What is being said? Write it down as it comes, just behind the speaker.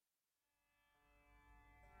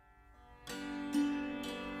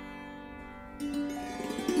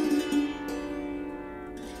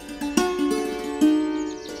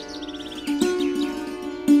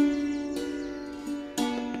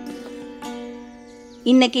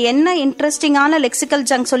இன்னைக்கு என்ன இன்ட்ரெஸ்டிங்கான லெக்சிக்கல்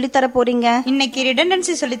ஜங்க் சொல்லி தர போறீங்க? இன்னைக்கு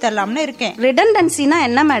ரிடண்டன்சி சொல்லி தரலாம்னு இருக்கேன். ரிடண்டன்சினா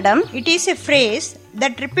என்ன madam? It is a phrase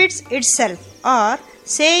that repeats itself or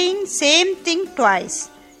saying same thing twice.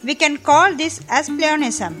 We can call this as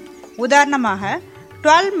pleonasm. உதாரணமாக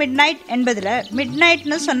 12 midnight என்பதுல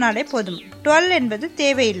மிட்நைட்னு சொன்னாலே போதும், 12 என்பது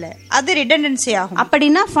தேவையில்லை, அது ரிடண்டன்சி ஆகும்.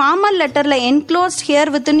 அப்படின்னா ஃபார்மல் லெட்டர்ல என்க்ளோஸ்ட்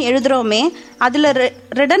ஹியர் வித்னு எழுதுறோமே, அதுல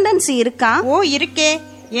ரிடண்டன்சி இருக்கா? ஓ இருக்கே,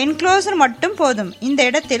 என்க்ளோசர் மட்டும் போதும். இந்த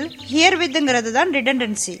இடத்தில் ஹியர் வித்ங்கிறது தான்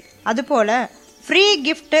ரிடண்டன்சி. அதுபோல ஃப்ரீ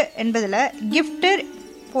கிஃப்ட் என்பதுல கிஃப்ட்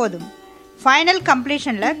போதும். ஃபைனல்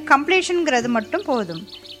கம்ப்ளீஷன்ல கம்ப்ளீஷன்ங்கிறது மட்டும் போதும்.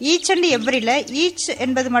 ஈச் அண்ட் எவ்ரில ஈச்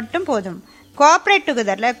என்பது மட்டும் போதும். கோஆப்ரேட்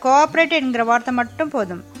டுகெதர்ல கோஆப்ரேட் என்கிற வார்த்தை மட்டும்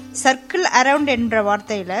போதும். சர்க்கிள் அரவுண்ட் என்ற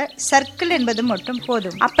வார்த்தையில சர்க்கிள் என்பது மட்டும்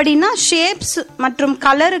போதும். அப்படின்னா ஷேப்ஸ் மற்றும்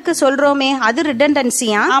கலருக்கு சொல்றோமே, அது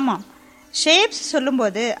ரிடண்டன்சியா? ஆமா, ஷேப்ஸ்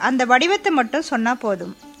சொல்லும்போது அந்த வடிவத்தை மட்டும் சொன்னா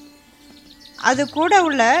போதும். அது கூட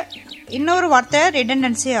உள்ள இன்னொரு வார்த்தை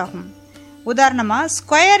ரிடண்டன்சி ஆகும். உதாரணமா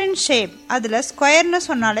ஸ்கொயர் இன் ஷேப், அதுல ஸ்கொயர்னு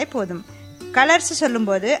சொன்னாலே போதும். கலர்ஸ்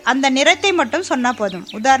சொல்லும்போது அந்த நிறத்தை மட்டும் சொன்னா போதும்.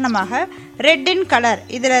 உதாரணமாக ரெட் இன் கலர்,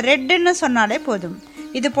 இதுல ரெட்னு சொன்னாலே போதும்.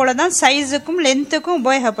 இது போலதான் சைஸுக்கும் லென்த்துக்கும்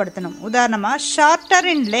உபயோகப்படுத்தணும். உதாரணமா ஷார்ட்டர்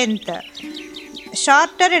இன் லென்த்,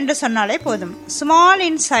 ஷார்ட்டர் என்று சொன்னாலே போதும். ஸ்மால்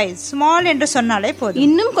இன் சைஸ், ஸ்மால் என்று சொன்னாலே போதும்.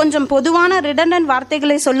 இன்னும் கொஞ்சம் பொதுவான ரிடண்டன்ட்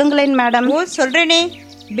வார்த்தைகளை சொல்லுங்களேன் மேடம். ஓ சொல்றேனே,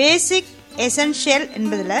 பேசிக் எசென்ஷியல்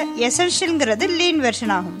என்பதுல எசென்ஷியல்ங்கிறது லீன்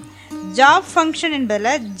வெர்ஷன் ஆகும். ஜாப் ஃபங்க்ஷன்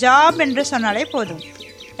என்பதுல ஜாப் என்று சொன்னாலே போதும்.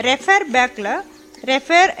 ரெஃபர் பேக்ல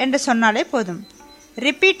ரெஃபர் என்று சொன்னாலே போதும்.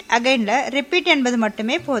 ரிப்பீட் அகைன்ல ரிப்பீட் என்பது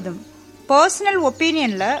மட்டுமே போதும். பர்சனல்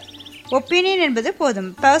ஒப்பீனியன்ல ஒப்பீனியன் என்பது போதும்.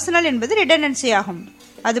 பர்சனல் என்பது ரிடண்டன்சி ஆகும்.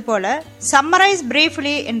 அதுபோல சம்மரைஸ்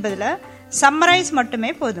பிரீஃப்லி என்பதுல சம்மரைஸ்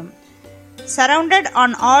மட்டுமே போதும். Surrounded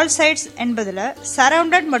on all sides என்பதுல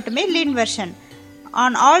surrounded மட்டுமே lean version.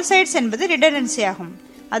 On all sides என்பது ரிடண்டன்சி ஆகும்.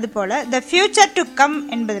 அதுபோல the future to come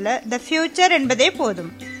என்பதுல the future என்பதே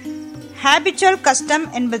போதும். ஹேபிச்சுவல் கஸ்டம்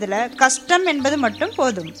என்பதுல கஸ்டம் என்பது மட்டும்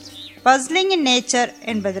போதும். பஸ்லிங் இன் நேச்சர்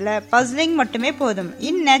என்பதுல பஸ்லிங் மட்டுமே போதும்.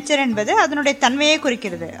 இன் நேச்சர் என்பது அதனுடைய தன்மையை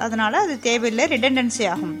குறிக்கிறது, அதனால அது தேவையில்லை, ரிடண்டன்சி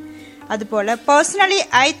ஆகும். அதுபோல பர்சனலி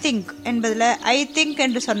ஐ திங்க் என்பதுல ஐ திங்க்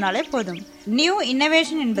என்று சொன்னாலே போதும். நியூ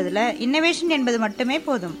இன்னோவேஷன் என்பதுல இன்னோவேஷன் என்பது மட்டுமே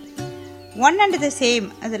போதும். ஒன் அண்ட் த சேம்,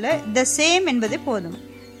 அதுல த சேம் என்பது போதும்.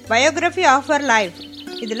 பயோகிராஃபி ஆஃபர் லைஃப்,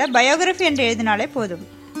 இதுல பயோகிராஃபி என்று எழுதினாலே போதும்.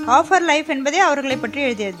 ஆஃபர் லைஃப் என்பதே அவர்களை பற்றி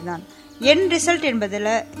எழுதியதுதான். என் ரிசல்ட் என்பதுல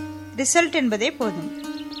ரிசல்ட் என்பதே போதும்.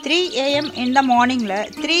 3 AM இன் த மார்னிங்ல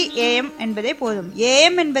 3 AM என்பதே போதும்.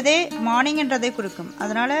 AM என்பதே மார்னிங் என்றதை குறிக்கும்,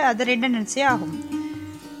 அதனால அது ரிடண்டன்சி ஆகும்.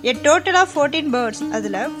 A total of 14 birds,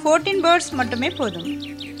 அதுல 14 birds மட்டுமே போதும்.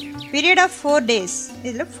 பீரியட் ஆஃப் 4 days,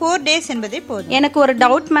 இதுல 4 days என்பதே போதும். எனக்கு ஒரு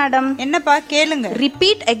டவுட் மேடம். என்னப்பா கேளுங்க.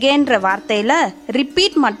 ரிப்பீட் அகைன்ற வார்த்தையில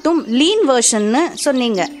ரிப்பீட் மட்டும் லீன் வெர்ஷன்னு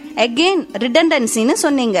சொன்னீங்க, அகைன் ரிடண்டன்சின்னு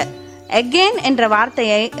சொன்னீங்க. அகைன் என்ற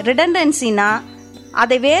வார்த்தையை ரிடண்டன்சினா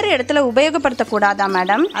அதை வேறு இடத்துல உபயோகப்படுத்த கூடாதா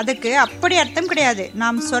மேடம்? அதுக்கு அப்படி அர்த்தம் கிடையாது.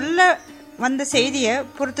 நாம் சொல்ல வந்த செய்தியை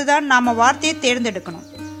பொறுத்துதான் நாம வார்த்தையை தேர்ந்தெடுக்கணும்.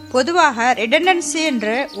 பொதுவாக ரிடண்டன்சி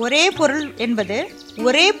என்று ஒரே பொருள் என்பது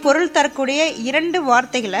ஒரே பொருள் தரக்கூடிய 2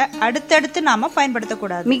 வார்த்தைகளை அடுத்தடுத்து நாம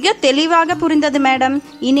பயன்படுத்தக்கூடாது. மிக தெளிவாக புரிந்தது மேடம்.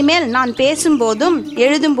 இனிமேல் நான் பேசும்போதும்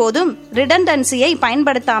எழுதும் போதும் ரிடண்டன்சியை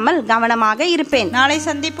பயன்படுத்தாமல் கவனமாக இருப்பேன். நாளை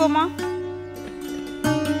சந்திப்போமா?